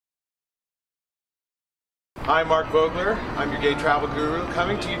I'm Mark Vogler. I'm your GayTravel Guru,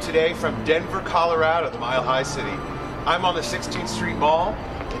 coming to you today from Denver, Colorado, the Mile High City. I'm on the 16th Street Mall.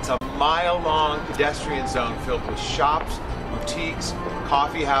 It's a mile-long pedestrian zone filled with shops, boutiques,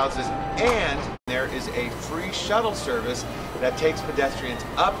 coffee houses, and there is a free shuttle service that takes pedestrians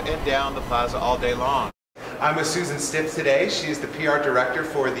up and down the plaza all day long. I'm with Susan Stips today. She is the PR director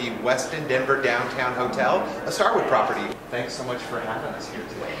for the Westin Denver Downtown Hotel, a Starwood property. Thanks so much for having us here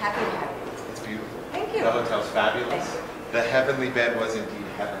today. Happy to have you. It's beautiful. Thank you. The hotel's fabulous. The heavenly bed was indeed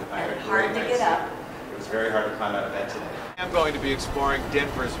heaven. I had a great Hard to get up. It was very hard to climb out of bed today. I'm going to be exploring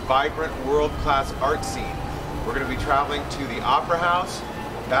Denver's vibrant, world-class art scene. We're going to be traveling to the Opera House,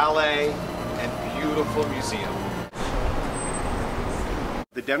 ballet, and beautiful museum.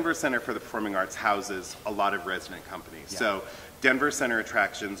 The Denver Center for the Performing Arts houses a lot of resident companies. Yeah. So Denver Center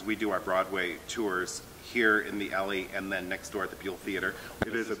Attractions, we do our Broadway tours here in the alley and then next door at the Buell Theater.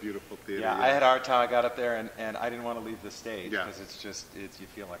 It is a beautiful theater. Yeah, I had a hard time. I got up there and I didn't want to leave the stage Yeah. because you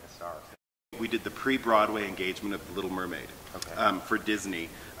feel like a star. We did the pre-Broadway engagement of The Little Mermaid for Disney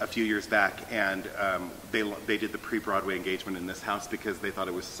a few years back, and they did the pre-Broadway engagement in this house because they thought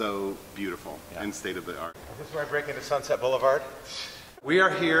it was so beautiful and state of the art. This is where I break into Sunset Boulevard. We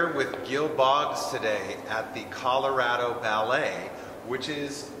are here with Gil Boggs today at the Colorado Ballet, which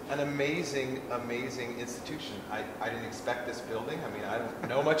is an amazing, amazing institution. I didn't expect this building. I mean, I don't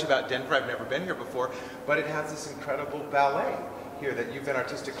know much about Denver. I've never been here before, but it has this incredible ballet here that you've been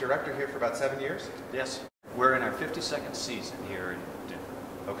artistic director here for about 7 years? Yes. We're in our 52nd season here in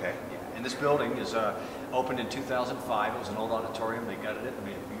Denver. Okay. Yeah. And this building is opened in 2005. It was an old auditorium. They gutted it and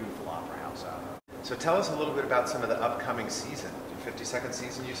made a beautiful opera house out of it. So tell us a little bit about some of the upcoming season. 52nd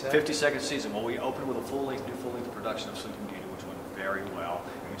season, you said? 52nd season. Well, we opened with a new full-length production of Sleeping Beauty, which went very well.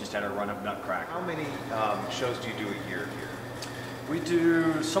 And we just had a run of Nutcracker. How many shows do you do a year here? We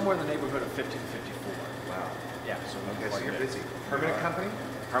do somewhere in the neighborhood of 50 to 54. Wow. Yeah. So, So you're busy. Permanent company?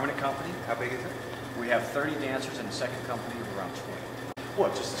 Permanent company. How big is it? We have 30 dancers and a second company of around 20. Well,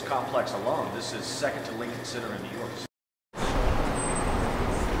 just this complex alone, this is second to Lincoln Center in New York.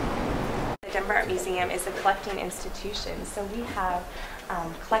 The Denver Art Museum is a collecting institution, so we have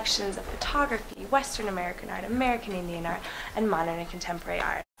collections of photography, Western American art, American Indian art, and modern and contemporary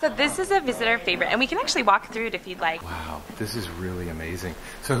art. So this is a visitor favorite, and we can actually walk through it if you'd like. Wow, this is really amazing.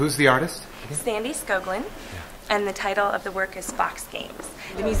 So who's the artist? Sandy Skoglund. And the title of the work is Fox Games.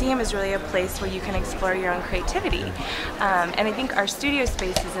 The museum is really a place where you can explore your own creativity. And I think our studio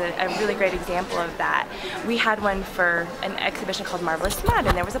space is a really great example of that. We had one for an exhibition called Marvelous Mud,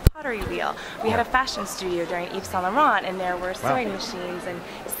 and there was a pottery wheel. We had a fashion studio during Yves Saint Laurent, and there were sewing machines and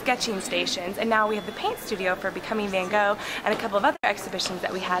sketching stations. And now we have the paint studio for Becoming Van Gogh and a couple of other exhibitions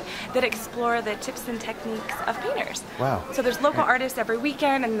that we had that explore the tips and techniques of painters. Wow. So there's local artists every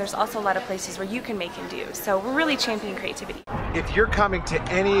weekend, and there's also a lot of places where you can make and do. So we're really championing creativity. If you're coming to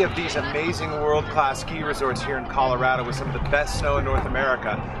any of these amazing world-class ski resorts here in Colorado with some of the best snow in North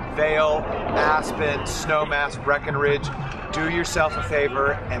America, Vail, Aspen, Snowmass, Breckenridge, do yourself a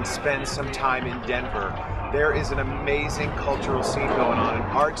favor and spend some time in Denver. There is an amazing cultural scene going on, an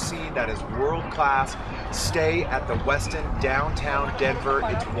art scene that is world-class. Stay at the Westin downtown Denver.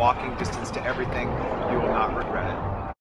 It's walking distance to everything. You will not regret it.